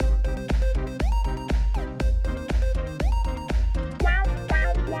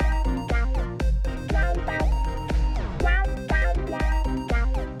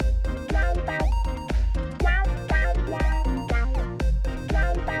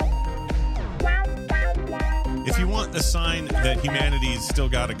if you want a sign that humanity's still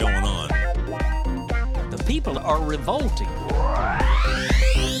got it going on. The people are revolting.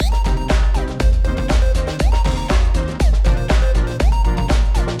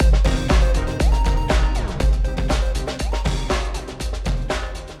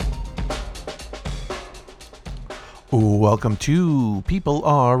 Welcome to People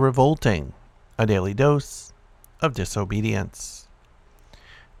Are Revolting, a daily dose of disobedience.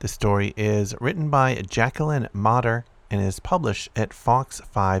 This story is written by Jacqueline Motter and is published at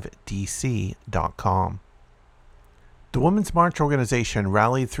fox5dc.com. The Women's March organization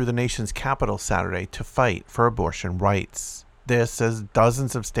rallied through the nation's capital Saturday to fight for abortion rights. This as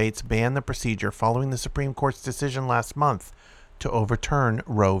dozens of states banned the procedure following the Supreme Court's decision last month to overturn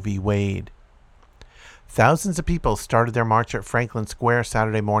Roe v. Wade. Thousands of people started their march at Franklin Square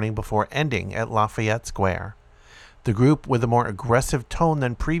Saturday morning before ending at Lafayette Square. The group with a more aggressive tone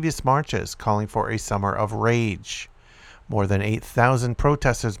than previous marches, calling for a summer of rage. More than 8,000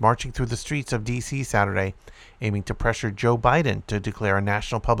 protesters marching through the streets of D.C. Saturday, aiming to pressure Joe Biden to declare a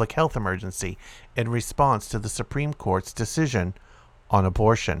national public health emergency in response to the Supreme Court's decision on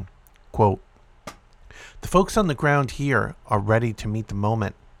abortion. Quote, "The folks on the ground here are ready to meet the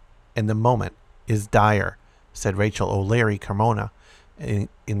moment, and the moment is dire," said Rachel O'Leary Carmona, an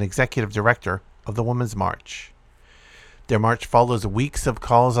executive director of the Women's March. Their march follows weeks of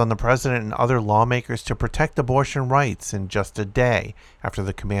calls on the president and other lawmakers to protect abortion rights in just a day after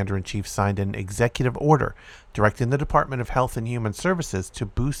the commander-in-chief signed an executive order directing the Department of Health and Human Services to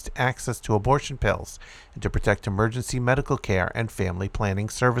boost access to abortion pills and to protect emergency medical care and family planning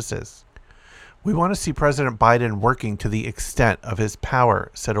services. "We want to see President Biden working to the extent of his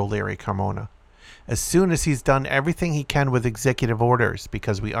power," said O'Leary Carmona. "As soon as he's done everything he can with executive orders,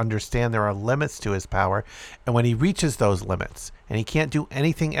 because we understand there are limits to his power, and when he reaches those limits, and he can't do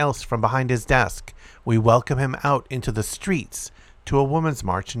anything else from behind his desk, we welcome him out into the streets to a women's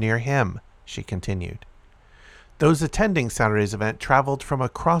march near him," she continued. Those attending Saturday's event traveled from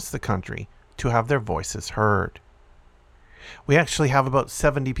across the country to have their voices heard. "We actually have about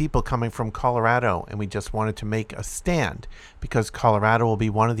 70 people coming from Colorado, and we just wanted to make a stand because Colorado will be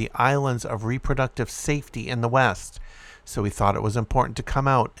one of the islands of reproductive safety in the West. So we thought it was important to come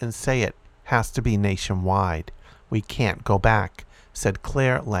out and say it has to be nationwide. We can't go back," said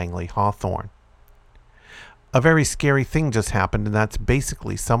Claire Langley Hawthorne. "A very scary thing just happened, and that's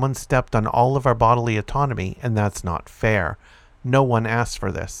basically someone stepped on all of our bodily autonomy, and that's not fair. No one asked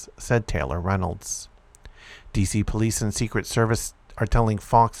for this," said Taylor Reynolds. D.C. Police and Secret Service are telling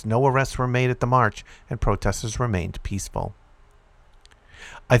Fox no arrests were made at the march and protesters remained peaceful.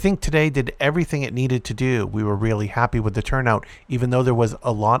 "I think today did everything it needed to do. We were really happy with the turnout, even though there was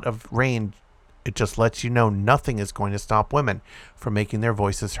a lot of rain. It just lets you know nothing is going to stop women from making their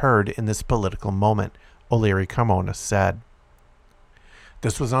voices heard in this political moment," O'Leary Carmona said.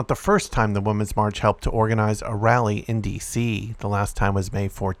 This was not the first time the Women's March helped to organize a rally in D.C. The last time was May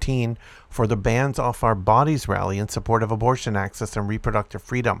 14 for the Bands Off Our Bodies rally in support of abortion access and reproductive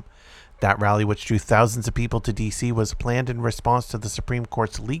freedom. That rally, which drew thousands of people to D.C., was planned in response to the Supreme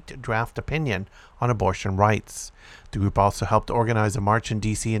Court's leaked draft opinion on abortion rights. The group also helped organize a march in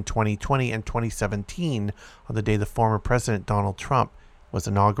D.C. in 2020 and 2017 on the day the former President Donald Trump was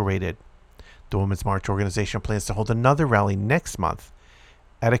inaugurated. The Women's March organization plans to hold another rally next month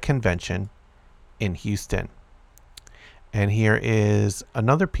at a convention in Houston. And here is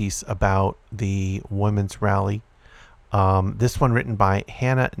another piece about the women's rally. This one written by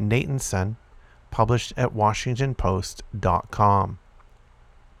Hannah Nathanson, published at WashingtonPost.com.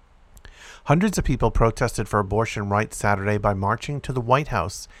 Hundreds of people protested for abortion rights Saturday by marching to the White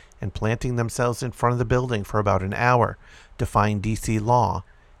House and planting themselves in front of the building for about an hour, defying D.C. law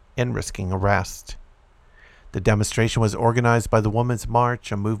and risking arrest. The demonstration was organized by the Women's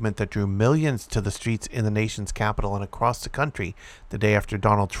March, a movement that drew millions to the streets in the nation's capital and across the country the day after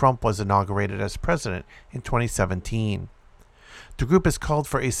Donald Trump was inaugurated as president in 2017. The group has called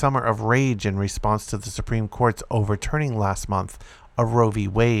for a summer of rage in response to the Supreme Court's overturning last month of Roe v.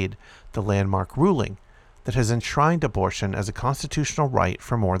 Wade, the landmark ruling that has enshrined abortion as a constitutional right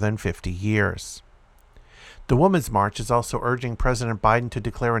for more than 50 years. The Women's March is also urging President Biden to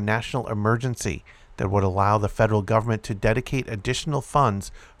declare a national emergency that would allow the federal government to dedicate additional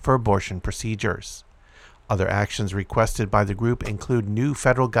funds for abortion procedures. Other actions requested by the group include new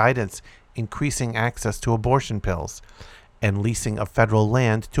federal guidance increasing access to abortion pills and leasing of federal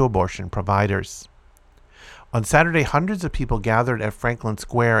land to abortion providers. On Saturday, hundreds of people gathered at Franklin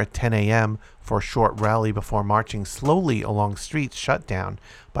Square at 10 a.m. for a short rally before marching slowly along streets shut down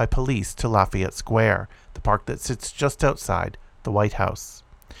by police to Lafayette Square, the park that sits just outside the White House.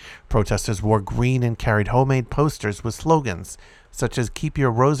 Protesters wore green and carried homemade posters with slogans such as "Keep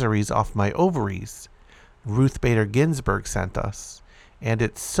your rosaries off my ovaries," "Ruth Bader Ginsburg sent us," and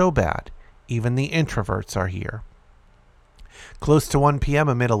 "It's so bad, even the introverts are here." Close to 1 p.m.,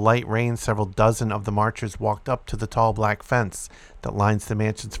 amid a light rain, several dozen of the marchers walked up to the tall black fence that lines the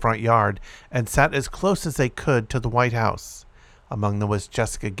mansion's front yard and sat as close as they could to the White House. Among them was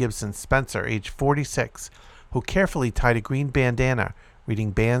Jessica Gibson Spencer, age 46, who carefully tied a green bandana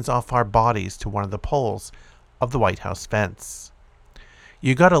reading "Bands Off Our Bodies" to one of the poles of the White House fence.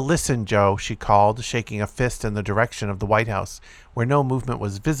 "You gotta listen, Joe," she called, shaking a fist in the direction of the White House, where no movement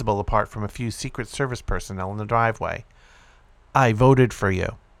was visible apart from a few Secret Service personnel in the driveway. "I voted for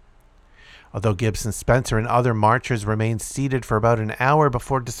you." Although Gibson Spencer and other marchers remained seated for about an hour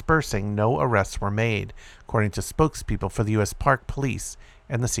before dispersing, no arrests were made, according to spokespeople for the U.S. Park Police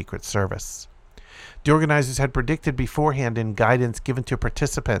and the Secret Service. The organizers had predicted beforehand in guidance given to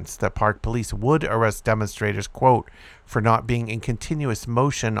participants that Park Police would arrest demonstrators, quote, for not being in continuous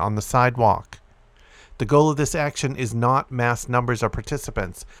motion on the sidewalk. The goal of this action is not mass numbers of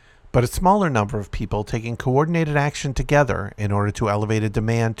participants, but a smaller number of people taking coordinated action together in order to elevate a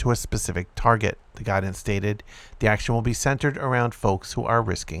demand to a specific target, the guidance stated. The action will be centered around folks who are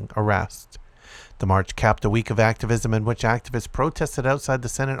risking arrest. The march capped a week of activism in which activists protested outside the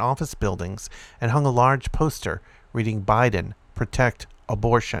Senate office buildings and hung a large poster reading "Biden, protect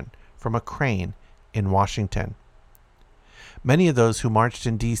abortion" from a crane in Washington. Many of those who marched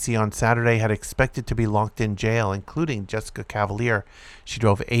in D.C. on Saturday had expected to be locked in jail, including Jessica Cavalier. She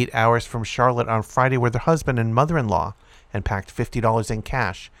drove 8 hours from Charlotte on Friday with her husband and mother-in-law and packed $50 in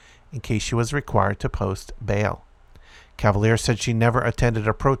cash in case she was required to post bail. Cavalier said she never attended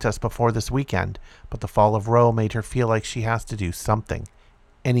a protest before this weekend, but the fall of Roe made her feel like she has to do something,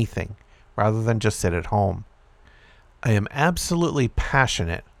 anything, rather than just sit at home. "I am absolutely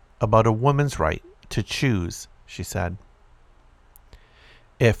passionate about a woman's right to choose," she said.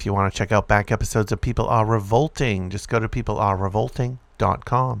 If you want to check out back episodes of People Are Revolting, just go to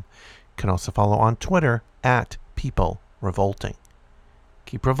peoplearerevolting.com. You can also follow on Twitter at People Revolting.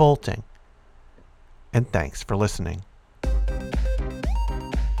 Keep revolting, and thanks for listening.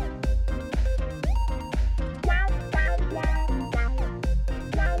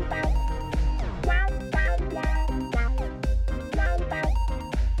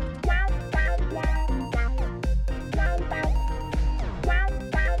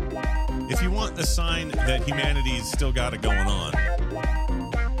 If you want a sign that humanity's still got it going on,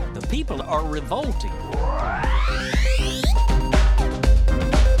 The people are revolting.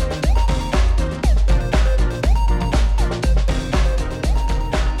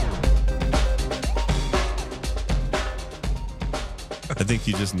 I think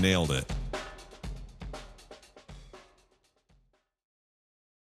you just nailed it.